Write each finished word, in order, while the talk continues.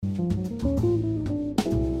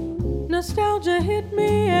Nostalgia hit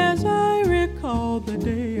me as I recalled the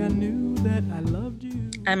day I knew that I loved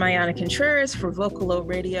you. I'm Ayana Contreras for Vocalo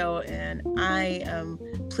Radio, and I am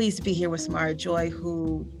pleased to be here with Samara Joy,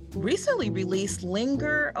 who recently released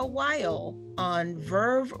Linger a While on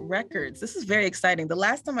Verve Records. This is very exciting. The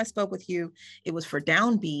last time I spoke with you, it was for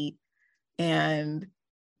Downbeat. And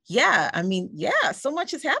so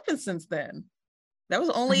much has happened since then. That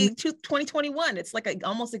was only 2021. It's like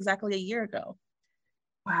almost exactly a year ago.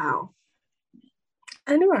 Wow.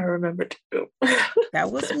 I knew I remembered too.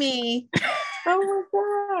 That was me. Oh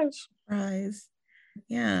my gosh. Surprise.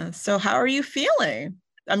 Yeah. So how are you feeling?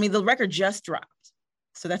 I mean, the record just dropped,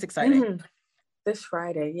 so that's exciting. Mm-hmm. This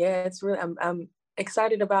Friday. Yeah, it's really, I'm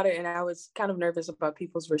excited about it. And I was kind of nervous about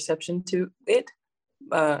people's reception to it.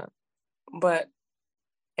 But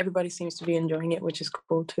everybody seems to be enjoying it, which is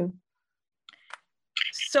cool too.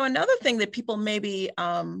 So another thing that people maybe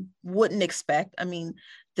wouldn't expect, I mean,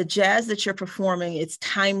 the jazz that you're performing, it's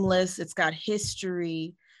timeless, it's got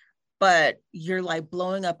history, but you're like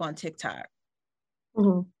blowing up on TikTok.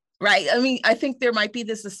 Mm-hmm. Right? I mean, I think there might be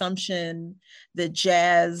this assumption that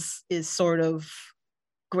jazz is sort of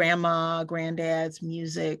grandma, granddad's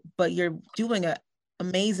music, but you're doing an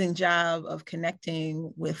amazing job of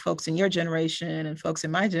connecting with folks in your generation and folks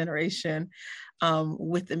in my generation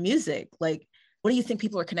with the music. Like, what do you think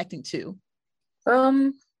people are connecting to?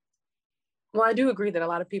 Well, I do agree that a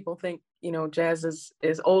lot of people think, jazz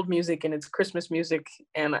is old music and it's Christmas music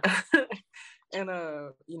and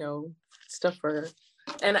stuff for,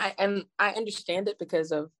 and I understand it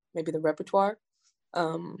because of maybe the repertoire,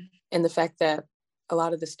 and the fact that a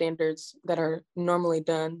lot of the standards that are normally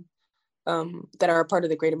done, that are a part of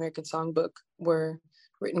the Great American Songbook, were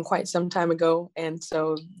written quite some time ago. And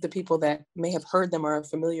so the people that may have heard them are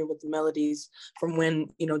familiar with the melodies from when,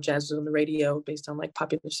 jazz was on the radio based on like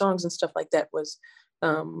popular songs and stuff like that was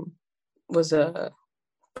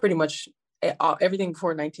pretty much everything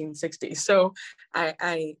before 1960. So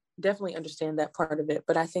I definitely understand that part of it.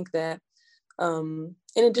 But I think that in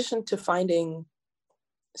addition to finding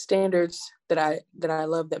standards that I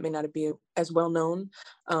love that may not be as well known,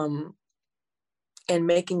 and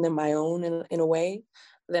making them my own in a way,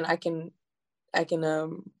 then I can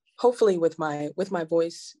hopefully with my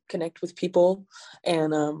voice connect with people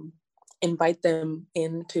and invite them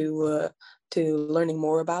into to learning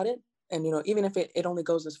more about it. And even if it only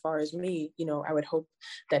goes as far as me, I would hope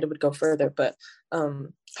that it would go further. But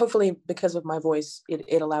hopefully because of my voice,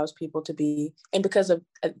 it allows people to be, and because of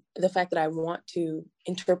the fact that I want to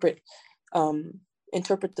interpret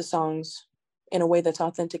the songs in a way that's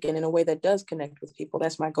authentic and in a way that does connect with people.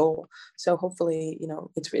 That's my goal. So hopefully,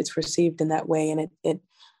 it's received in that way, and it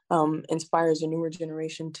inspires a newer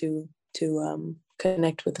generation to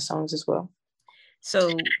connect with the songs as well.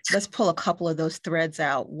 So let's pull a couple of those threads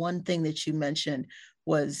out. One thing that you mentioned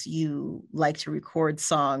was you like to record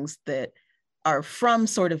songs that are from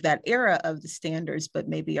sort of that era of the standards, but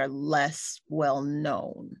maybe are less well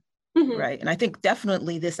known. Mm-hmm. Right. And I think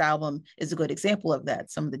definitely this album is a good example of that.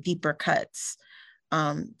 Some of the deeper cuts.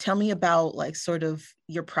 Tell me about like sort of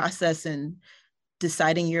your process in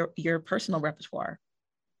deciding your personal repertoire.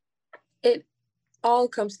 It all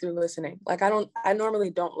comes through listening. Like I normally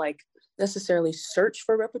don't like necessarily search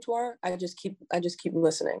for repertoire. I just keep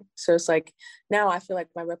listening. So it's like now I feel like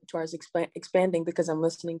my repertoire is expanding because I'm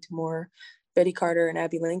listening to more Betty Carter and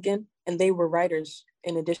Abbey Lincoln, and they were writers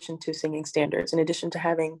in addition to singing standards, in addition to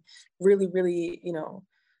having really, really,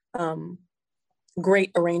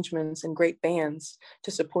 great arrangements and great bands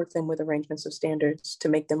to support them with arrangements of standards to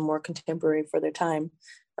make them more contemporary for their time.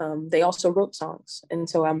 They also wrote songs. And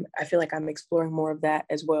so I feel like I'm exploring more of that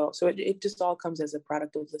as well. So it just all comes as a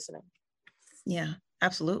product of listening. Yeah,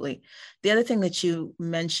 absolutely. The other thing that you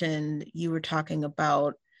mentioned, you were talking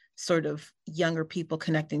about sort of younger people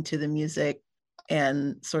connecting to the music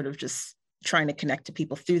and sort of just trying to connect to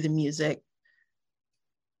people through the music.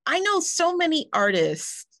 I know so many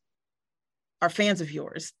artists are fans of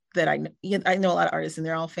yours that I know a lot of artists and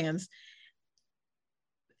they're all fans.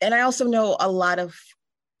 And I also know a lot of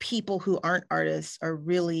people who aren't artists are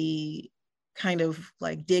really kind of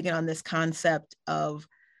like digging on this concept of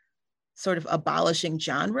sort of abolishing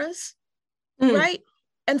genres, right?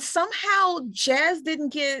 And somehow jazz didn't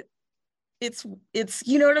get its,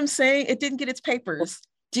 you know what I'm saying? It didn't get its papers.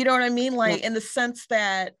 Do you know what I mean? Like in the sense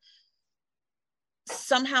that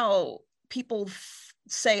somehow people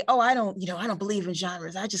say, oh, I don't believe in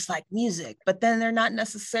genres. I just like music. But then they're not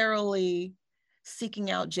necessarily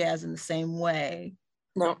seeking out jazz in the same way.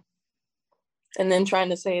 No. And then trying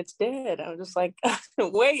to say it's dead. I'm just like,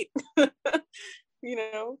 wait, I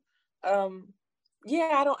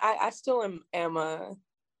still am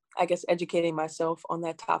I guess, educating myself on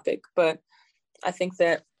that topic. But I think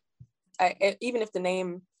that even if the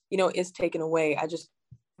name, is taken away,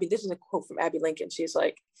 this is a quote from Abby Lincoln. She's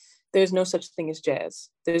like, there's no such thing as jazz.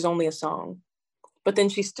 There's only a song. But then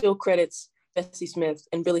she still credits Bessie Smith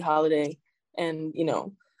and Billie Holiday and,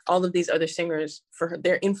 all of these other singers for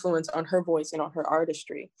their influence on her voice and on her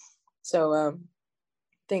artistry. So I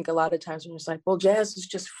think a lot of times when it's like, well, jazz is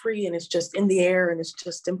just free and it's just in the air and it's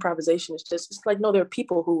just improvisation. It's like, no, there are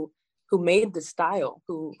people who made this style,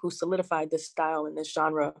 who solidified this style and this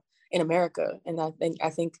genre in America. And I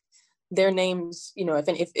think their names,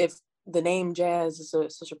 if the name jazz is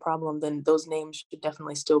such a problem, then those names should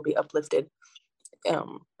definitely still be uplifted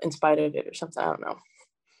in spite of it or something. I don't know.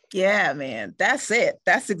 Yeah, man, that's it.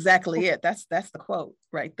 That's exactly it. That's the quote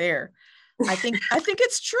right there. I think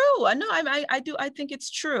it's true. I know. I do. I think it's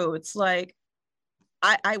true. It's like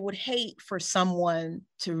I would hate for someone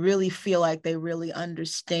to really feel like they really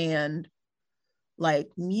understand like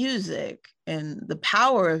music and the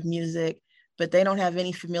power of music, but they don't have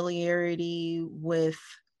any familiarity with,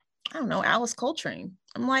 I don't know, Alice Coltrane.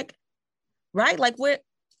 I'm like, right? Like, what?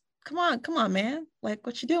 Come on, man. Like,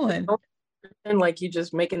 what you doing? And like, you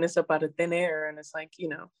just making this up out of thin air. And it's like,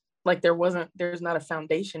 like there's not a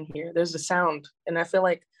foundation here. There's a sound. And I feel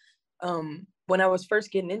like when I was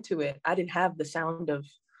first getting into it, I didn't have the sound of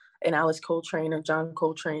an Alice Coltrane or John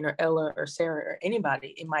Coltrane or Ella or Sarah or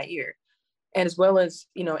anybody in my ear. And as well as,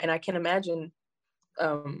 and I can imagine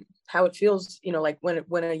how it feels, like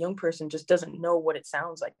when a young person just doesn't know what it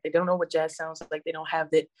sounds like. They don't know what jazz sounds like. They don't have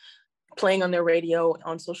it playing on their radio,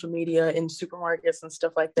 on social media, in supermarkets and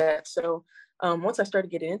stuff like that. So once I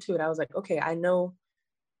started getting into it, I was like, okay, I know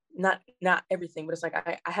not everything, but it's like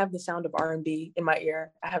I have the sound of R&B in my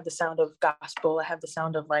ear. I have the sound of gospel. I have the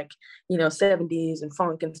sound of like, 70s and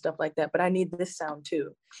funk and stuff like that. But I need this sound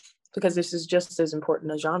too, because this is just as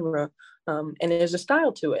important a genre. And there's a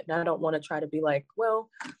style to it. And I don't want to try to be like, well,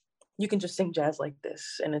 you can just sing jazz like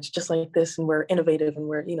this and it's just like this and we're innovative and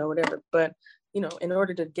we're, whatever. But, in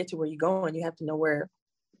order to get to where you're going, you have to know where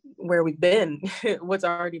we've been, what's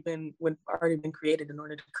already been created in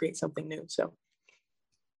order to create something new. So.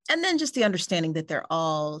 And then just the understanding that they're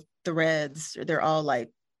all threads, or they're all like,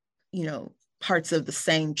 parts of the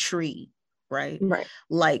same tree, right? Right.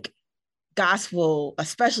 Like gospel,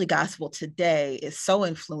 especially gospel today, is so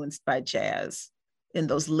influenced by jazz in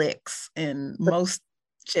those licks. And most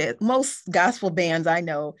gospel bands I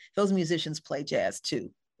know, those musicians play jazz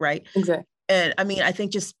too, right? Exactly. And I mean, I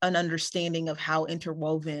think just an understanding of how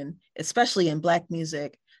interwoven, especially in Black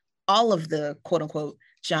music, all of the quote unquote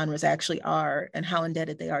genres actually are, and how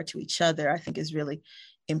indebted they are to each other, I think is really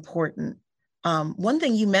important. One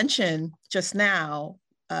thing you mentioned just now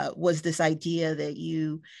was this idea that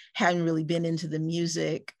you hadn't really been into the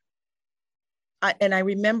music. And I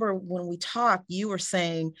remember when we talked, you were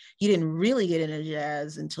saying you didn't really get into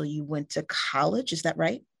jazz until you went to college. Is that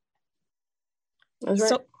right?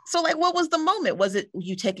 That's right. So like, what was the moment? Was it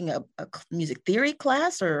you taking a music theory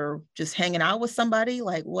class or just hanging out with somebody?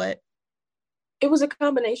 Like what? It was a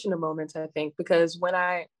combination of moments, I think, because when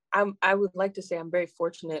I would like to say I'm very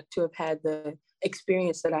fortunate to have had the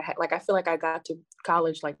experience that I had. Like, I feel like I got to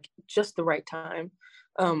college like just the right time,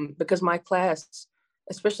 because my class,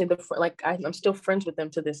 especially I'm still friends with them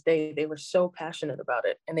to this day. They were so passionate about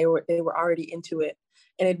it, and they were already into it,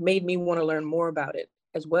 and it made me want to learn more about it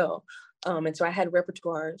as well. And so I had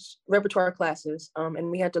repertoire classes,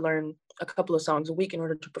 and we had to learn a couple of songs a week in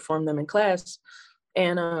order to perform them in class.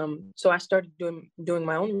 And so I started doing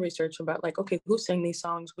my own research about like, okay, who sang these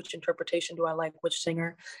songs? Which interpretation do I like? Which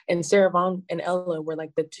singer? And Sarah Vaughan and Ella were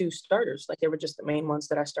like the two starters. Like they were just the main ones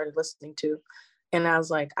that I started listening to. And I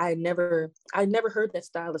was like, I never heard that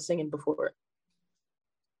style of singing before.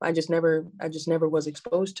 I just never was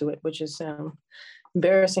exposed to it, which is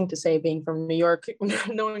embarrassing to say, being from New York,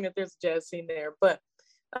 knowing that there's a jazz scene there. But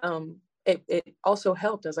it also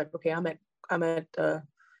helped. I was like, okay, I'm at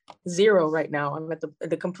zero right now. I'm at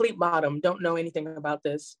the complete bottom. Don't know anything about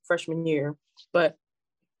this freshman year, but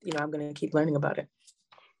I'm going to keep learning about it.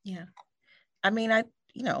 Yeah. I mean,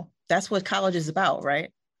 that's what college is about, right?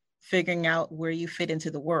 Figuring out where you fit into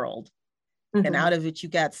the world. Mm-hmm. And out of it, you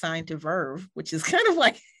got signed to Verve, which is kind of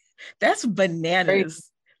like, that's bananas. Crazy.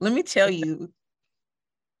 Let me tell you.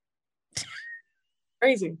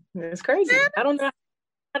 Crazy. It's crazy. I don't know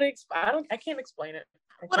how to I can't explain it.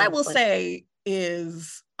 What I will say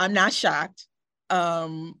is I'm not shocked.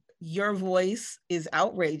 Your voice is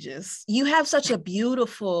outrageous. You have such a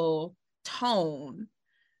beautiful tone,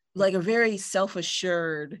 like a very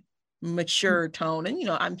self-assured, mature tone. And,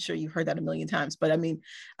 I'm sure you've heard that a million times, but I mean,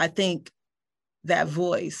 I think that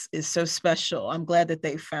voice is so special. I'm glad that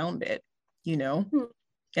they found it, you know,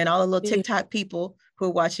 and all the little TikTok people who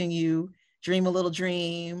are watching you dream a little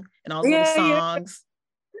dream and all the little songs.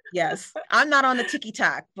 Yes, I'm not on the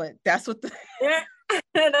TikTok, but that's what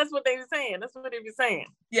that's what they were saying. That's what they be saying.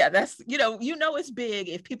 Yeah, that's, you know, it's big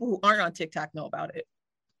if people who aren't on TikTok know about it.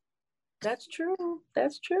 That's true.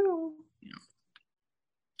 That's true. Yeah.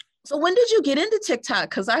 So when did you get into TikTok?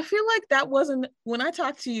 Because I feel like that wasn't, when I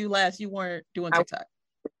talked to you last, you weren't doing TikTok.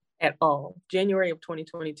 At all. January of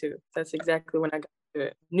 2022. That's exactly when I got to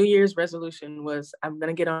it. New Year's resolution was, I'm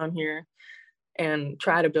going to get on here and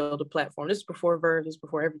try to build a platform. This is before Verve, this is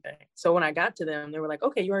before everything. So when I got to them, they were like,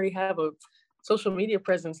 okay, you already have a social media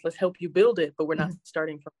presence. Let's help you build it. But we're not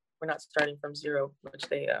starting from zero, which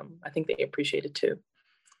they, I think they appreciated too.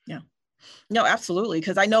 Yeah. No, absolutely.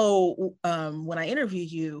 Because I know when I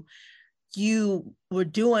interviewed you, you were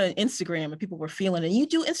doing Instagram and people were feeling it. And you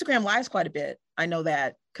do Instagram lives quite a bit. I know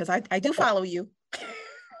that because I do follow you.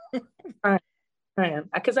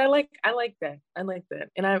 Because I like that. I like that.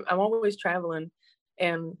 And I'm always traveling,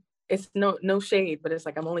 and it's no shade, but it's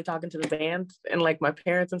like I'm only talking to the band and like my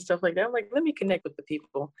parents and stuff like that. I'm like, let me connect with the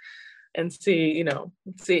people and see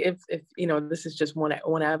if this is just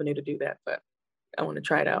one avenue to do that. But I want to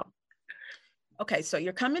try it out. Okay, so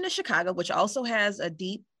you're coming to Chicago, which also has a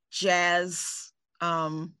deep jazz,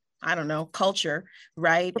 culture,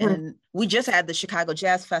 right? Mm-hmm. And we just had the Chicago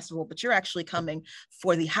Jazz Festival, but you're actually coming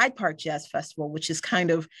for the Hyde Park Jazz Festival, which is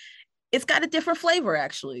it's got a different flavor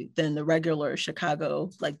actually than the regular Chicago,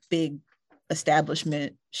 like big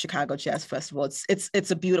establishment Chicago Jazz Festival.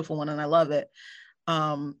 It's a beautiful one and I love it.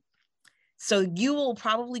 So you will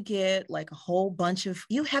probably get like a whole bunch of,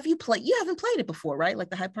 you haven't played it before, right? Like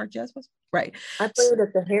the Hyde Park Jazz Festival? Right. I played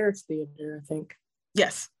at the Harris Theater, I think.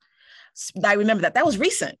 Yes. I remember that. That was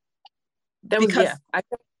recent. It must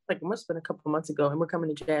have been a couple of months ago, and we're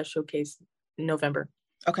coming to Jazz Showcase in November.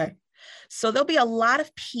 Okay. So there'll be a lot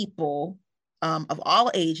of people of all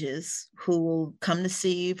ages who will come to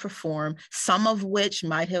see you perform, some of which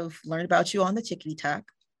might have learned about you on the TikTok,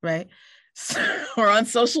 right? Or on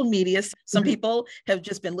social media. Some people have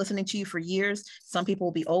just been listening to you for years. Some people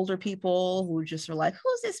will be older people who just are like,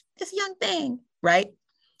 who's this young thing, right?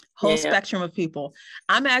 Whole spectrum of people.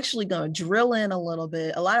 I'm actually going to drill in a little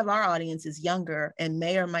bit. A lot of our audience is younger and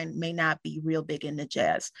may or may not be real big into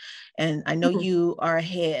jazz. And I know you are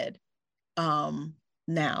ahead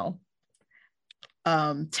now.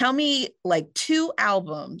 Tell me like 2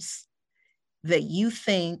 albums that you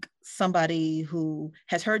think somebody who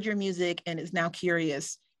has heard your music and is now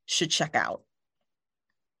curious should check out.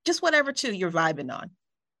 Just whatever 2 you're vibing on.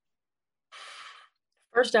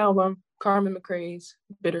 First album, Carmen McRae's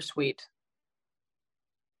Bittersweet.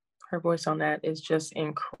 Her voice on that is just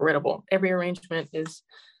incredible. Every arrangement is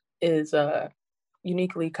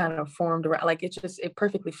uniquely kind of formed around, like it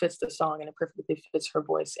perfectly fits the song and it perfectly fits her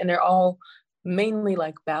voice. And they're all mainly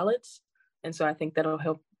like ballads. And so I think that'll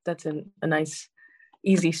help. That's a nice,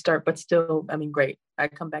 easy start, but still, I mean, great. I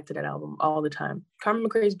come back to that album all the time. Carmen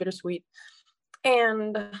McRae's Bittersweet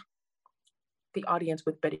and The Audience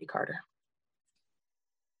with Betty Carter.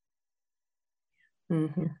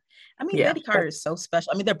 Mm-hmm. I mean, Betty Carter is so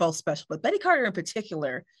special. I mean, they're both special, but Betty Carter in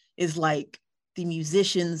particular is like the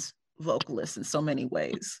musician's vocalist in so many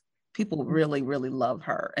ways. People really, really love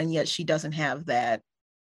her. And yet she doesn't have that,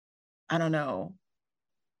 I don't know,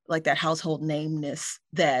 like that household nameness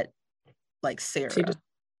that like Sarah,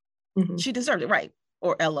 she deserved it, right?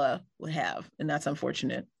 Or Ella would have, and that's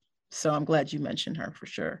unfortunate. So I'm glad you mentioned her for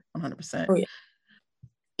sure, 100%. Oh, yeah.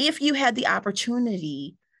 If you had the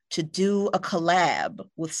opportunity to do a collab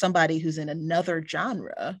with somebody who's in another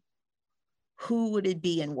genre, who would it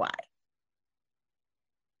be and why?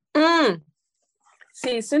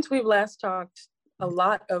 See, since we've last talked, a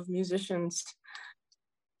lot of musicians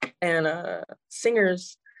and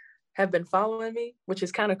singers have been following me, which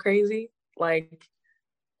is kind of crazy. Like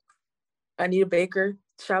Anita Baker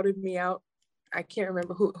shouted me out. I can't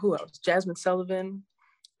remember who else. Jasmine Sullivan,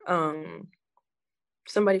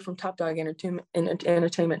 somebody from Top Dog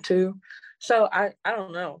Entertainment too. So I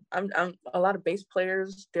don't know. I'm a lot of bass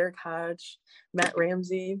players, Derek Hodge, Matt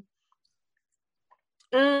Ramsey.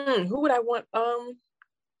 Who would I want?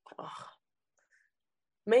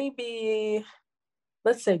 Maybe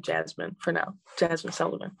let's say Jasmine for now. Jasmine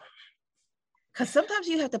Sullivan. Because sometimes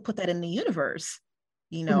you have to put that in the universe,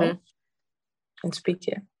 you know, and speak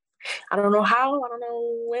it. I don't know how, I don't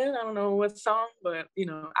know when, I don't know what song, but you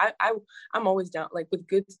know, I'm always down. Like with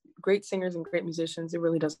great singers and great musicians, it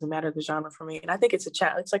really doesn't matter the genre for me. And I think it's a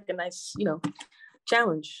challenge. It's like a nice,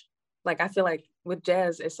 challenge. Like I feel like with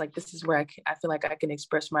jazz, it's like, this is where I feel like I can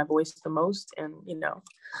express my voice the most, and, you know,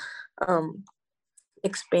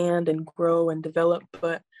 expand and grow and develop.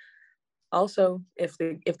 But also, if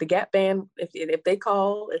the Gap Band, if they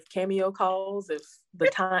call, if Cameo calls, if the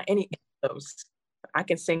time, any of those, I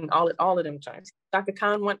can sing all of them joints. Chaka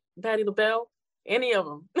Khan want Patti LaBelle, any of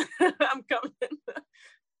them, I'm coming.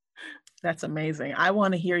 That's amazing. I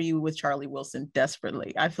want to hear you with Charlie Wilson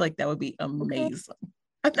desperately. I feel like that would be amazing.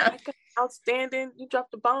 Okay. Outstanding. You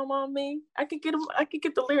dropped the bomb on me. I could get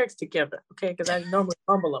the lyrics together, okay? Because I normally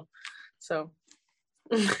fumble them. So.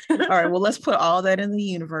 All right. Well, let's put all that in the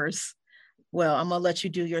universe. Well, I'm gonna let you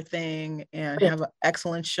do your thing and have an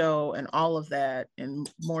excellent show and all of that and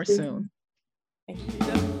more soon.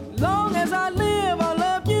 Long as I live, I'll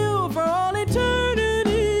love you for all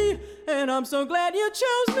eternity, and I'm so glad you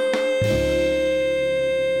chose me.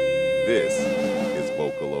 This